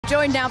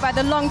joined now by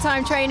the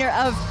longtime trainer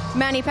of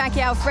Manny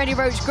Pacquiao, Freddie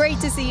Roach. Great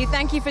to see you.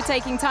 Thank you for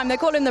taking time. They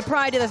call him the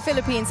pride of the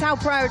Philippines. How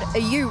proud are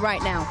you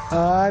right now?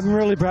 I'm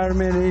really proud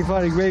of him. He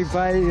fought a great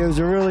fight. It was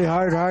a really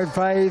hard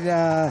fight.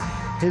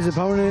 His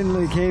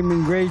opponent came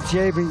in great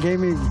shape and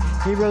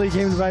he really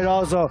came to fight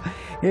also.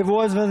 If it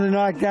wasn't for the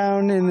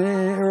knockdown in the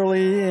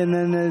early and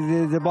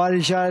then the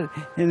body shot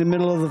in the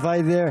middle of the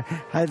fight there,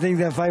 I think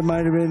that fight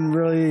might have been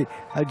really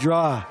a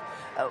draw.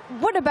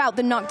 What about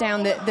the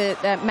knockdown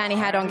that Manny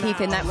had on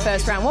Keith in that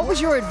first round? What was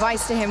your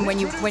advice to him when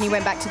you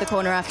went back to the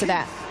corner after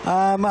that?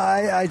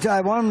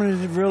 I want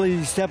him to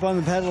really step on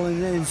the pedal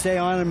and stay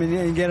on him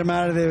and get him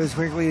out of there as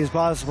quickly as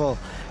possible.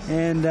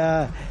 And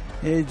but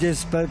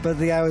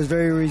the guy was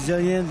very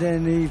resilient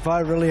and he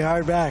fought really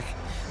hard back.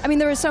 I mean,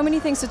 there are so many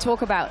things to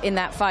talk about in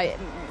that fight.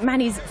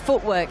 Manny's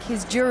footwork,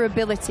 his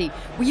durability.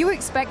 Were you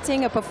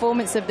expecting a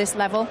performance of this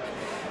level?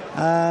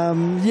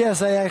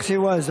 Yes, I actually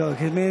was, though,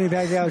 because Manny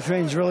Pacquiao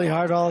trains really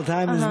hard all the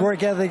time. His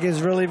work ethic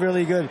is really,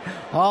 really good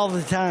all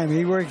the time.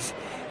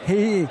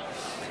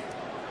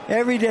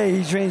 Every day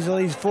he trains at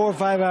least 4 or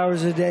 5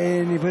 hours a day,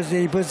 and he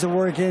puts the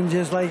work in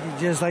just like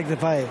the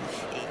fight.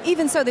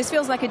 Even so, this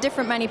feels like a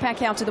different Manny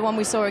Pacquiao to the one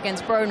we saw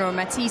against Broner or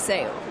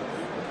Matisse.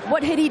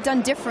 What had he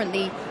done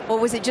differently, or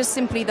was it just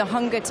simply the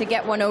hunger to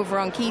get one over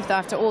on Keith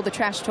after all the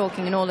trash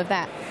talking and all of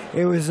that?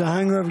 It was the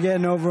hunger of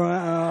getting over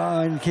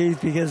on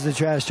Keith because of the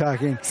trash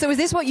talking. So is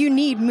this what you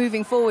need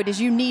moving forward,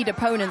 is you need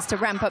opponents to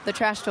ramp up the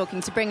trash talking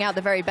to bring out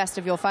the very best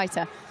of your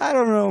fighter? I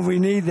don't know if we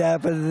need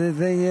that, but the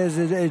thing is,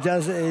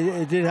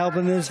 it did help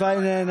in this fight,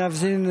 and I've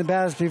seen it in the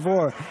past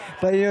before.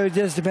 But, you know, it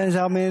just depends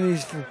how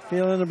Manny's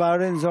feeling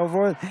about it and so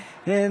forth.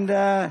 And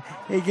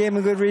it gave him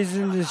a good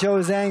reason to show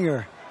his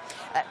anger.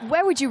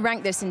 Where would you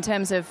rank this in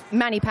terms of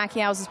Manny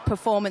Pacquiao's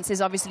performances?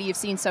 Obviously, you've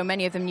seen so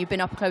many of them. You've been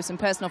up close and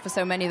personal for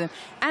so many of them.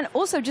 And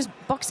also just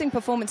boxing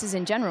performances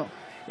in general.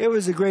 It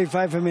was a great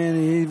fight for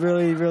Manny. He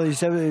really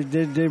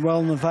did well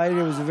in the fight.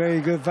 It was a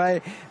very good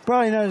fight.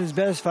 Probably not his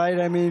best fight.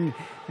 I mean,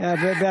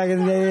 back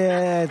in the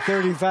day at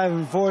 35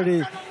 and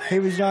 40, he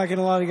was knocking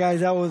a lot of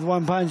guys out with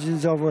one punch and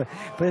so forth.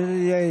 But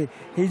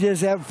he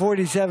just at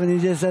 47, he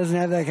just doesn't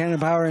have that kind of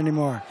power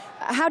anymore.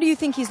 How do you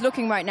think he's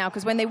looking right now?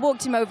 Because when they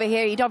walked him over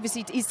here,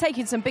 he's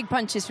taking some big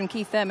punches from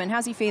Keith Thurman.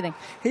 How's he feeling?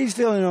 He's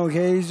feeling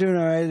okay. He's doing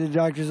all right. The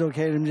doctor's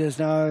okayed him just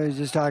now. I was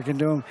just talking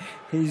to him.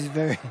 He's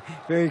very,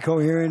 very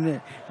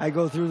coherent. I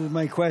go through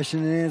my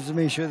question and answer to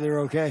make sure they're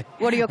okay.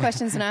 What are your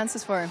questions and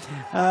answers for him?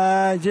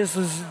 Just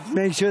to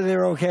make sure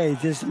they're okay.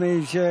 Just to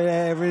make sure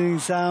that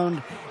everything's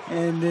sound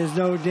and there's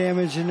no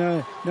damage and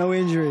no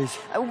injuries.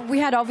 We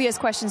had obvious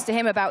questions to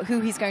him about who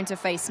he's going to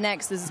face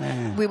next.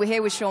 We were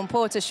here with Shawn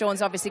Porter.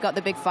 Shawn's obviously got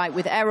the big fight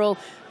with Errol.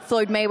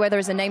 Floyd Mayweather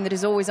is a name that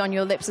is always on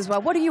your lips as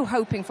well. What are you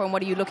hoping for and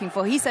what are you looking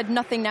for? He said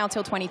nothing now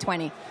till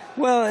 2020.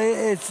 Well,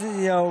 it's,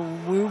 you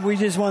know, we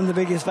just won the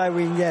biggest fight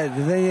we can get.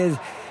 The thing is,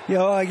 you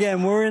know,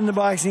 again, we're in the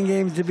boxing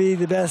game to be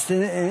the best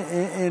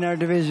in our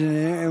division,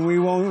 and we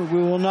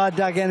will not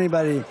duck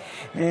anybody.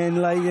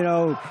 And like, you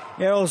know,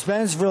 Errol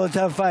Spence, real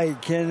tough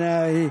fight.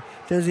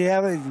 Does he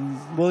have it?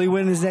 Will he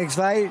win his next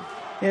fight?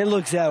 It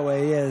looks that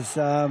way, yes.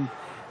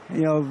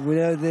 You know,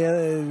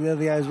 the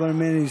other guy's one of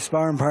Manny's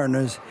sparring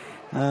partners.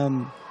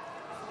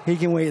 He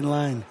can wait in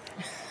line.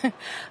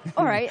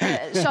 All right,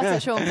 shots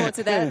at Shawn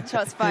Porter there,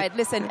 shots fired.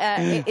 Listen,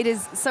 it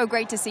is so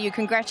great to see you.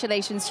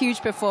 Congratulations, huge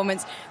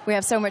performance. We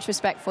have so much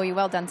respect for you.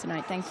 Well done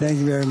tonight. Thank you. Thank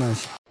you very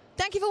much.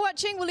 Thank you for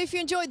watching. Well, if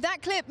you enjoyed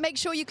that clip, make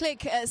sure you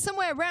click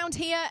somewhere around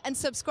here and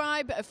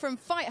subscribe. From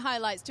fight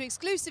highlights to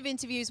exclusive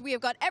interviews, we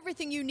have got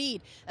everything you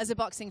need as a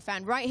boxing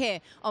fan right here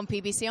on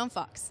PBC on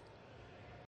Fox.